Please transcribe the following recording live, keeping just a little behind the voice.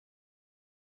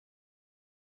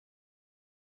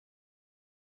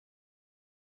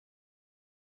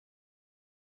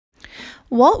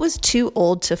Walt was too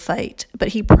old to fight, but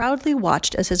he proudly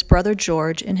watched as his brother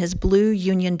George, in his blue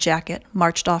Union jacket,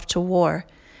 marched off to war.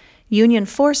 Union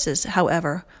forces,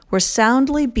 however, were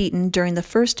soundly beaten during the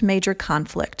first major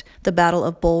conflict, the Battle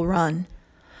of Bull Run.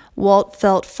 Walt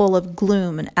felt full of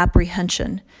gloom and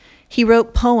apprehension. He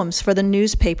wrote poems for the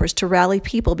newspapers to rally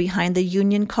people behind the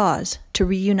Union cause, to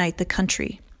reunite the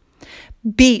country.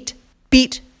 Beat,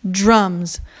 beat,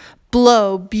 drums,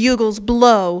 blow, bugles,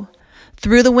 blow.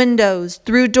 Through the windows,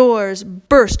 through doors,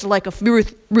 burst like a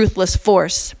ruthless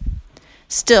force.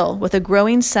 Still, with a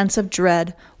growing sense of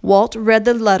dread, Walt read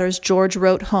the letters George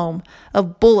wrote home,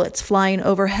 of bullets flying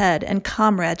overhead and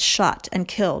comrades shot and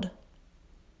killed.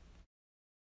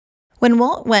 When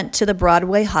Walt went to the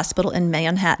Broadway Hospital in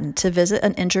Manhattan to visit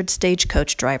an injured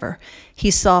stagecoach driver,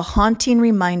 he saw haunting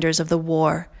reminders of the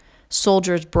war,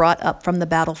 soldiers brought up from the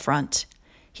battlefront.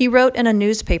 He wrote in a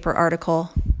newspaper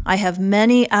article, "I have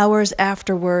many hours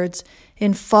afterwards,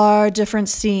 in far different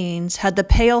scenes, had the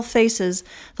pale faces,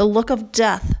 the look of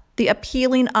death, the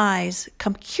appealing eyes,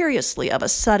 come curiously of a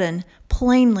sudden,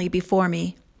 plainly before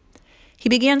me." He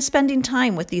began spending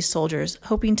time with these soldiers,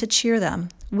 hoping to cheer them,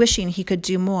 wishing he could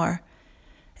do more.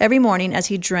 Every morning as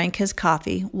he drank his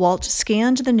coffee, Walt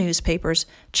scanned the newspapers,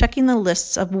 checking the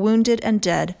lists of wounded and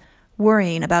dead,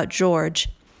 worrying about George.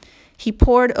 He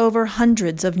pored over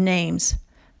hundreds of names.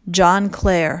 John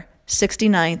Clare,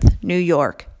 69th, New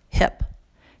York, hip.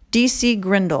 D.C.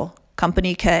 Grindle,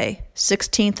 Company K,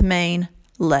 16th Maine,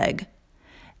 leg.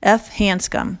 F.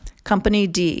 Hanscom, Company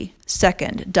D,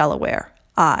 2nd, Delaware,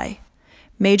 eye.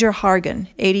 Major Hargan,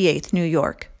 88th, New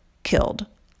York, killed.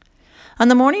 On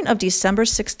the morning of December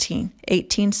 16,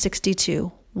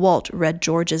 1862, Walt read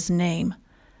George's name.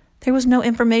 There was no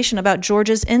information about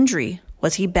George's injury.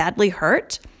 Was he badly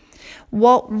hurt?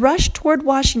 Walt rushed toward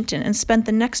Washington and spent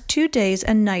the next 2 days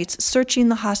and nights searching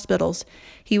the hospitals.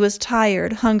 He was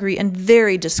tired, hungry, and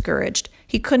very discouraged.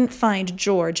 He couldn't find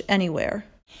George anywhere.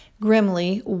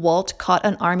 Grimly, Walt caught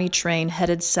an army train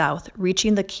headed south,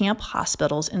 reaching the camp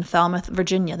hospitals in Falmouth,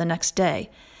 Virginia, the next day.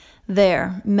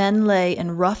 There, men lay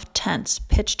in rough tents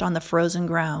pitched on the frozen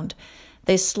ground.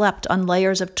 They slept on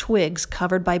layers of twigs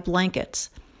covered by blankets.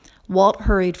 Walt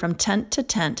hurried from tent to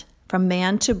tent, from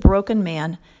man to broken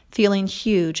man, feeling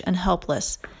huge and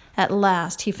helpless. At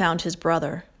last he found his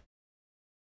brother.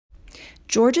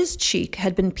 George's cheek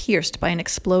had been pierced by an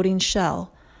exploding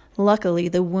shell. Luckily,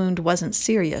 the wound wasn't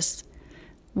serious.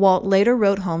 Walt later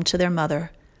wrote home to their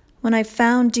mother, "When I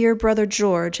found dear brother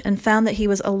George and found that he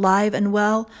was alive and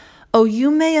well, oh, you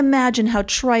may imagine how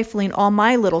trifling all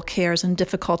my little cares and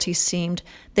difficulties seemed.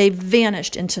 They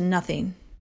vanished into nothing."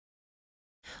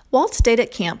 Walt stayed at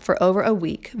camp for over a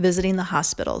week, visiting the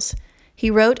hospitals. He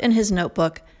wrote in his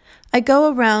notebook, "I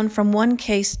go around from one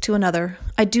case to another.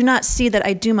 I do not see that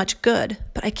I do much good,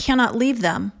 but I cannot leave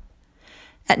them."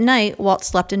 At night, Walt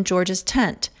slept in George's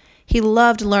tent. He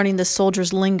loved learning the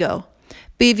soldiers' lingo.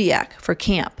 Bivouac for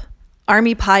camp.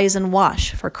 Army pies and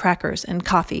wash for crackers and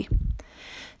coffee.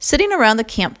 Sitting around the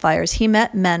campfires, he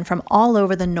met men from all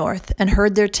over the North and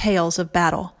heard their tales of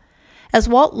battle. As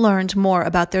Walt learned more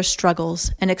about their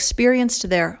struggles and experienced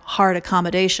their hard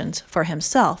accommodations for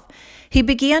himself, he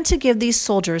began to give these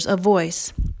soldiers a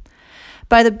voice.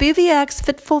 "By the bivouac's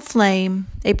fitful flame,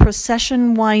 a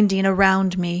procession winding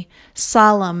around me,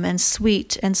 solemn and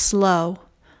sweet and slow.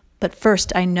 But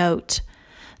first I note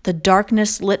the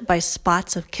darkness lit by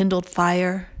spots of kindled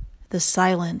fire, the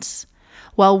silence,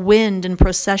 while wind and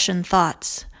procession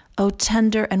thoughts, oh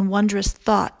tender and wondrous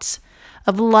thoughts,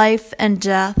 of life and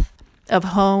death, of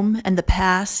home and the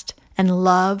past, and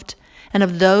loved, and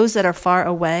of those that are far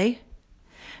away."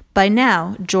 By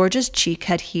now, George's cheek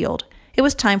had healed. It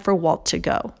was time for Walt to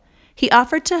go. He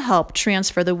offered to help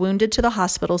transfer the wounded to the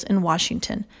hospitals in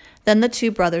Washington. Then the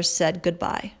two brothers said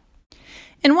goodbye.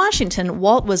 In Washington,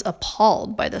 Walt was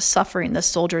appalled by the suffering the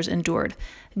soldiers endured.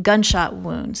 Gunshot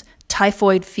wounds,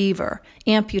 typhoid fever,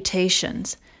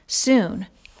 amputations. Soon,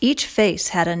 each face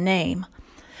had a name.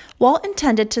 Walt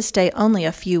intended to stay only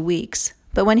a few weeks,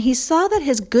 but when he saw that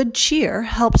his good cheer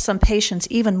helped some patients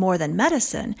even more than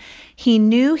medicine, he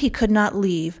knew he could not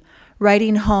leave.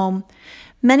 Writing home,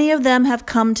 "Many of them have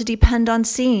come to depend on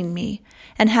seeing me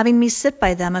and having me sit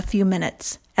by them a few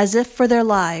minutes, as if for their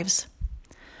lives."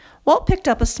 Walt picked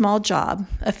up a small job,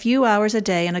 a few hours a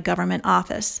day in a government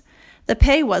office. The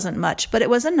pay wasn't much, but it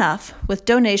was enough, with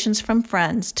donations from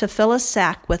friends, to fill a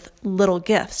sack with little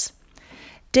gifts.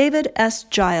 David S.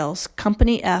 Giles,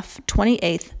 Company F,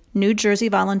 28th, New Jersey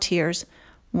Volunteers,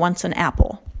 once an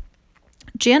apple.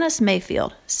 Janice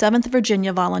Mayfield, 7th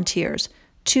Virginia Volunteers,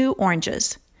 2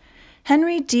 oranges.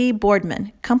 Henry D.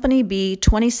 Boardman, Company B,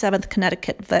 27th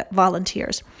Connecticut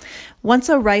Volunteers. Once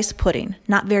a rice pudding,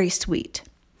 not very sweet.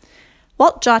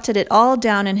 Walt jotted it all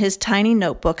down in his tiny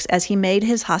notebooks as he made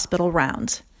his hospital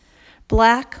rounds.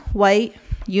 Black, white,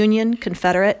 Union,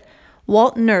 Confederate,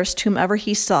 Walt nursed whomever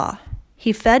he saw.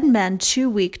 He fed men too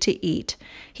weak to eat.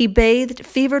 He bathed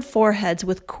fevered foreheads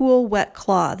with cool, wet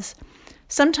cloths.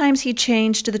 Sometimes he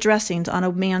changed the dressings on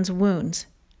a man's wounds.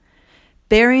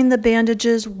 Bearing the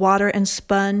bandages, water and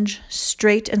sponge,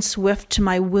 straight and swift to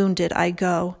my wounded I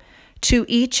go. To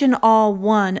each and all,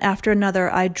 one after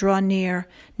another, I draw near.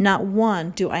 Not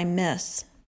one do I miss.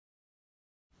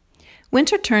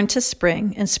 Winter turned to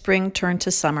spring, and spring turned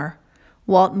to summer.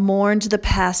 Walt mourned the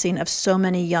passing of so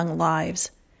many young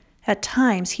lives. At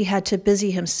times, he had to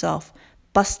busy himself,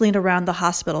 bustling around the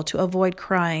hospital to avoid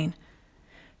crying.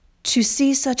 To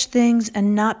see such things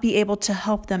and not be able to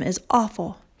help them is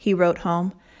awful, he wrote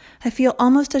home. I feel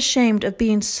almost ashamed of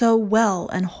being so well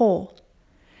and whole.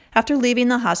 After leaving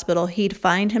the hospital, he'd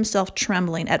find himself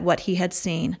trembling at what he had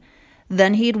seen.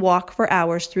 Then he'd walk for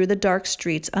hours through the dark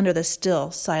streets under the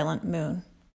still, silent moon.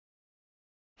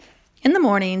 In the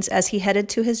mornings, as he headed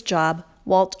to his job,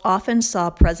 Walt often saw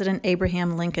President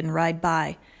Abraham Lincoln ride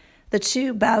by. The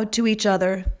two bowed to each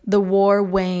other, the war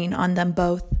weighing on them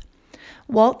both.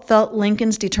 Walt felt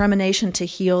Lincoln's determination to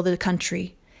heal the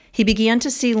country. He began to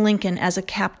see Lincoln as a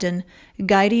captain,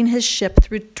 guiding his ship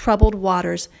through troubled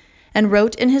waters, and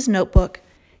wrote in his notebook,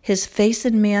 "His face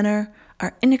and manner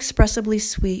are inexpressibly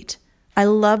sweet. I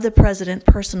love the president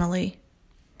personally."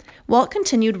 Walt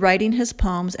continued writing his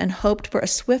poems and hoped for a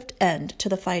swift end to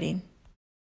the fighting.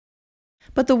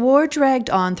 But the war dragged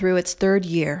on through its third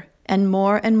year, and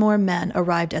more men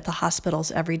arrived at the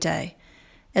hospitals every day.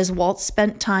 As Walt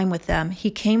spent time with them, he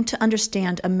came to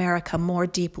understand America more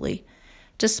deeply.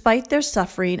 Despite their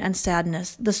suffering and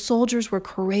sadness, the soldiers were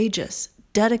courageous,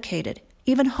 dedicated,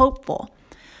 even hopeful.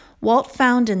 Walt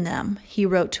found in them, he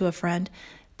wrote to a friend,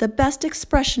 the best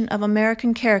expression of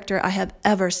American character I have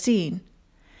ever seen.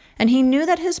 And he knew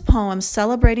that his poems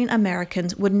celebrating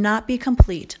Americans would not be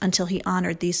complete until he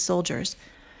honored these soldiers.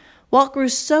 Walt grew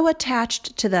so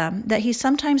attached to them that he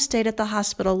sometimes stayed at the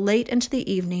hospital late into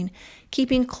the evening,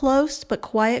 keeping close but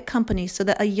quiet company so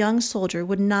that a young soldier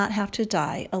would not have to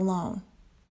die alone.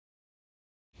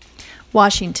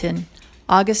 Washington,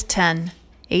 August 10,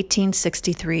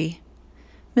 1863.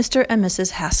 Mr. and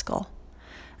Mrs. Haskell,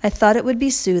 I thought it would be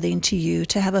soothing to you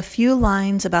to have a few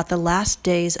lines about the last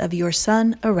days of your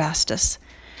son Erastus.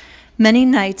 Many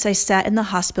nights I sat in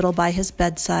the hospital by his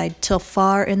bedside till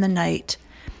far in the night.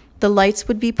 The lights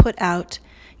would be put out,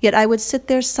 yet I would sit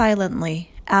there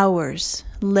silently, hours,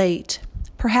 late,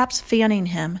 perhaps fanning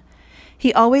him.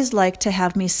 He always liked to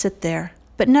have me sit there,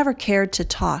 but never cared to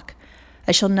talk.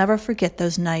 I shall never forget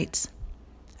those nights.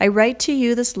 I write to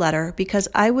you this letter because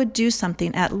I would do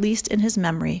something at least in his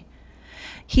memory.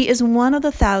 He is one of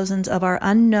the thousands of our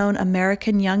unknown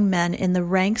American young men in the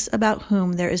ranks about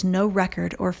whom there is no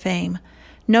record or fame,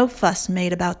 no fuss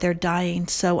made about their dying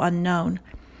so unknown.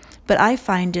 But I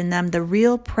find in them the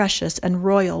real precious and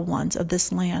royal ones of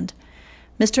this land.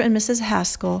 Mr. and Mrs.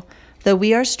 Haskell, though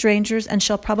we are strangers and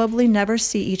shall probably never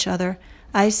see each other,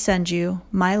 I send you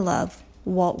my love,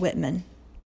 Walt Whitman.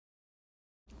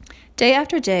 Day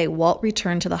after day, Walt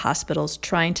returned to the hospitals,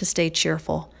 trying to stay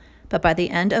cheerful. But by the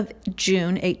end of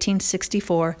June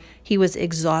 1864, he was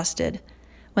exhausted.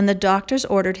 When the doctors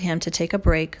ordered him to take a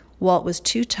break, Walt was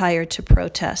too tired to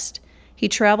protest. He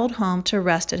traveled home to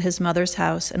rest at his mother's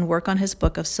house and work on his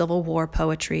book of Civil War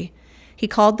poetry. He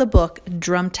called the book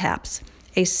Drum Taps,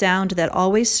 a sound that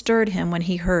always stirred him when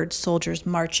he heard soldiers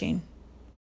marching.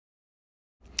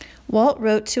 Walt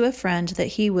wrote to a friend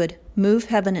that he would move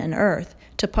heaven and earth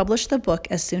to publish the book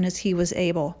as soon as he was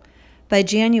able. By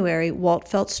January, Walt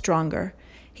felt stronger.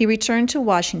 He returned to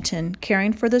Washington,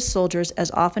 caring for the soldiers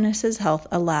as often as his health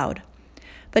allowed.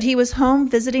 But he was home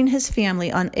visiting his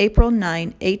family on April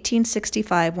 9,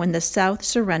 1865, when the South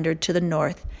surrendered to the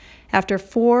North. After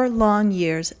 4 long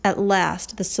years, at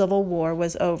last the Civil War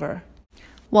was over.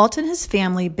 Walt and his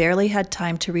family barely had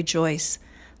time to rejoice.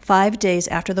 5 days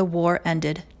after the war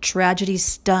ended, tragedy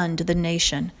stunned the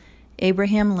nation.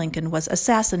 Abraham Lincoln was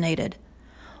assassinated.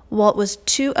 Walt was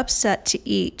too upset to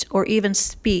eat or even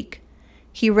speak.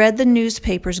 He read the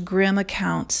newspaper's grim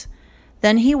accounts.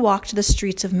 Then he walked the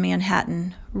streets of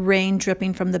Manhattan, rain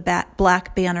dripping from the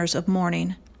black banners of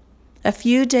mourning. A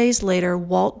few days later,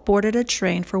 Walt boarded a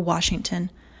train for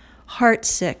Washington.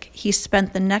 Heartsick, he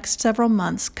spent the next several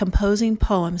months composing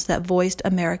poems that voiced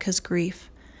America's grief.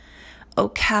 "O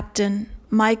Captain,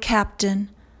 my Captain,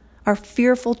 our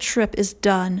fearful trip is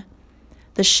done.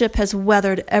 The ship has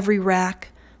weathered every rack.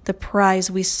 the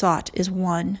prize we sought is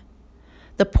won.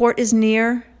 The port is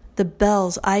near, the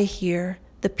bells I hear,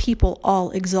 the people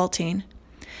all exulting,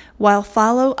 while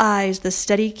follow eyes the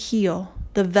steady keel,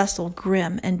 the vessel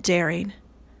grim and daring.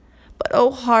 But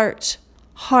oh heart,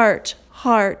 heart,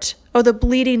 heart, oh the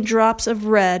bleeding drops of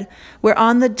red, where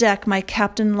on the deck my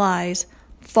captain lies,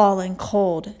 fallen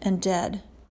cold and dead.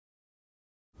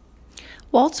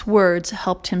 Walt's words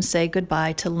helped him say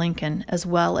goodbye to Lincoln as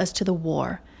well as to the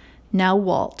war. Now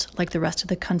Walt, like the rest of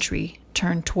the country,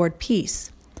 turned toward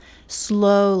peace.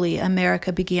 Slowly,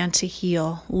 America began to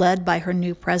heal, led by her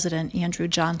new president, Andrew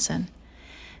Johnson.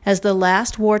 As the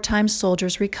last wartime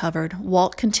soldiers recovered,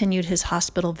 Walt continued his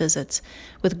hospital visits,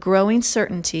 with growing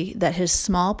certainty that his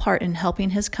small part in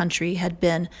helping his country had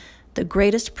been the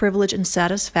greatest privilege and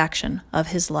satisfaction of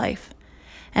his life.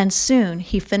 And soon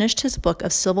he finished his book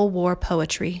of Civil War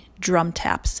poetry, Drum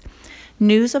Taps.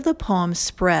 News of the poem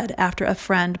spread after a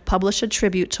friend published a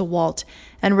tribute to Walt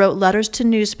and wrote letters to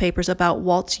newspapers about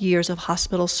Walt's years of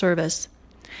hospital service.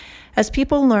 As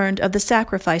people learned of the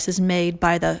sacrifices made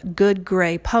by the good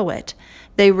gray poet,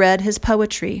 they read his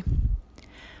poetry.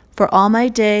 For all my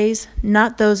days,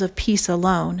 not those of peace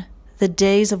alone, the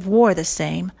days of war the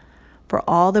same, for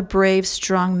all the brave,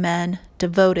 strong men,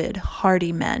 devoted,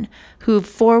 hardy men, who've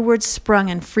forward sprung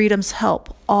in freedom's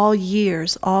help all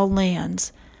years, all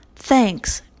lands.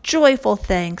 Thanks, joyful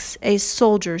thanks, a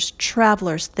soldier's,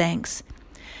 traveler's thanks.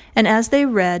 And as they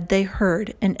read, they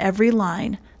heard in every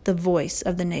line the voice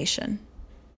of the nation.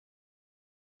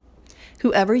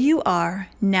 Whoever you are,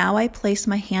 now I place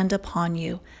my hand upon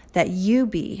you, that you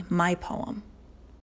be my poem.